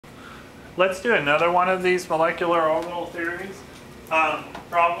Let's do another one of these molecular orbital theories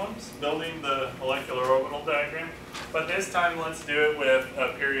problems, building the molecular orbital diagram. But this time let's do it with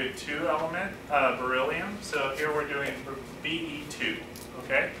a period 2 element, beryllium. So here we're doing Be2,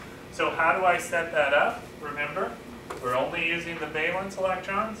 okay? So how do I set that up? Remember, we're only using the valence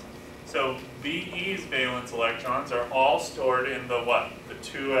electrons. So Be's valence electrons are all stored in the what? The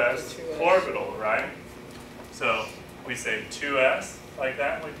 2s orbital, right? So we say 2s like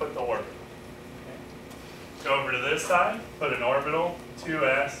that, and we put the orbital. Okay. Go over to this side, put an orbital,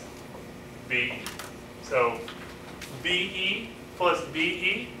 2s, Be. So Be plus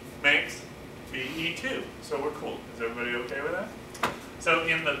Be makes Be2. So we're cool. Is everybody okay with that? So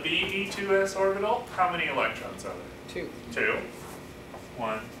in the Be2s orbital, how many electrons are there? 2. 2.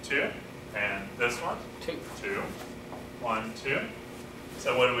 1, 2. And this one? 2. 2. 1, 2.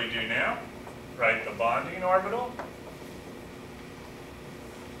 So what do we do now? Write the bonding orbital.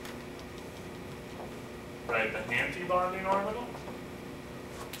 Write the anti-bonding orbital.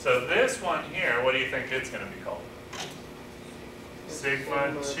 So this one here, what do you think it's going to be called?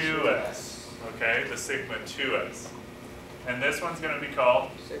 Sigma 2s. Okay, the sigma 2s. And this one's going to be called?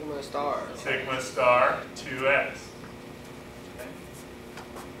 Sigma star. Sigma star 2s. Okay.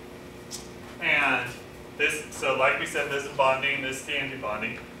 And this, so like we said, this is bonding, this is the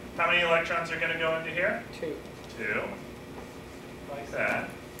anti-bonding. How many electrons are going to go into here? 2. 2. Like that.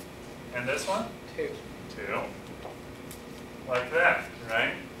 And this one? 2. 2. Like that,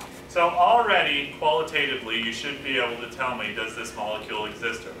 right? So already, qualitatively, you should be able to tell me, does this molecule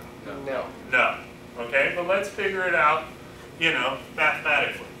exist or not? No. No. Okay, but let's figure it out, you know,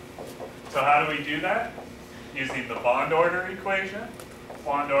 mathematically. So how do we do that? Using the bond order equation.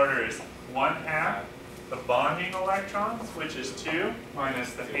 Bond order is 1/2 the bonding electrons, which is 2,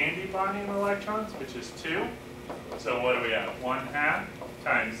 minus the anti-bonding electrons, which is 2. So what do we have? 1/2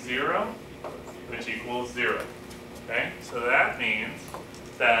 times 0, which equals 0. Okay, so that means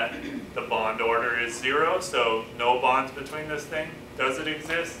that the bond order is 0, so no bonds between this thing. Does it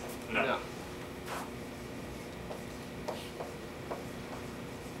exist? No. No.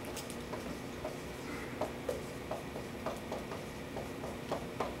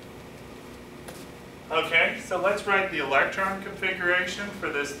 Okay, so let's write the electron configuration for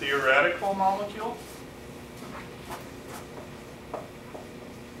this theoretical molecule.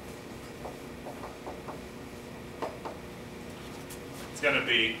 It's going to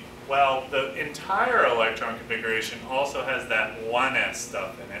be, well, the entire electron configuration also has that 1s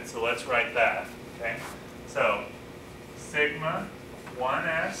stuff in it, so let's write that, okay? So, sigma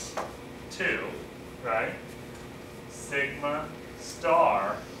 1s2, right? Sigma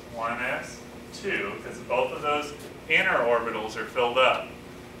star 1s2, because both of those inner orbitals are filled up.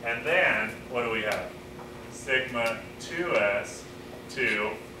 And then, what do we have? Sigma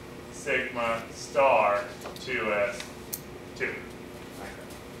 2s2, sigma star 2s2.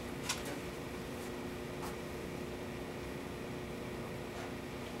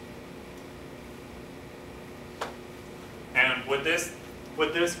 And would this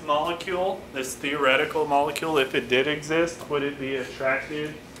molecule, this theoretical molecule, if it did exist, would it be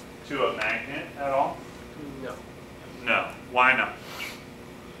attracted to a magnet at all? No. No. Why not?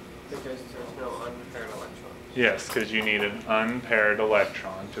 Because there's no unpaired electrons. Yes, because you need an unpaired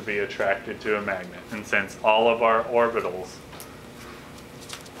electron to be attracted to a magnet. And since all of our orbitals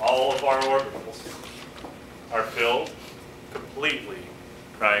are filled completely,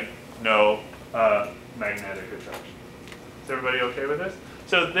 right? No magnetic attraction. Is everybody okay with this?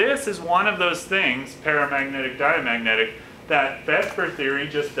 So this is one of those things, paramagnetic, diamagnetic, that Vesper theory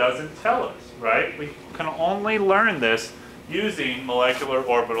just doesn't tell us, right? We can only learn this using molecular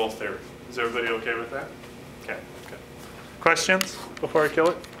orbital theory. Is everybody okay with that? Okay, good. Questions before I kill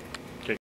it?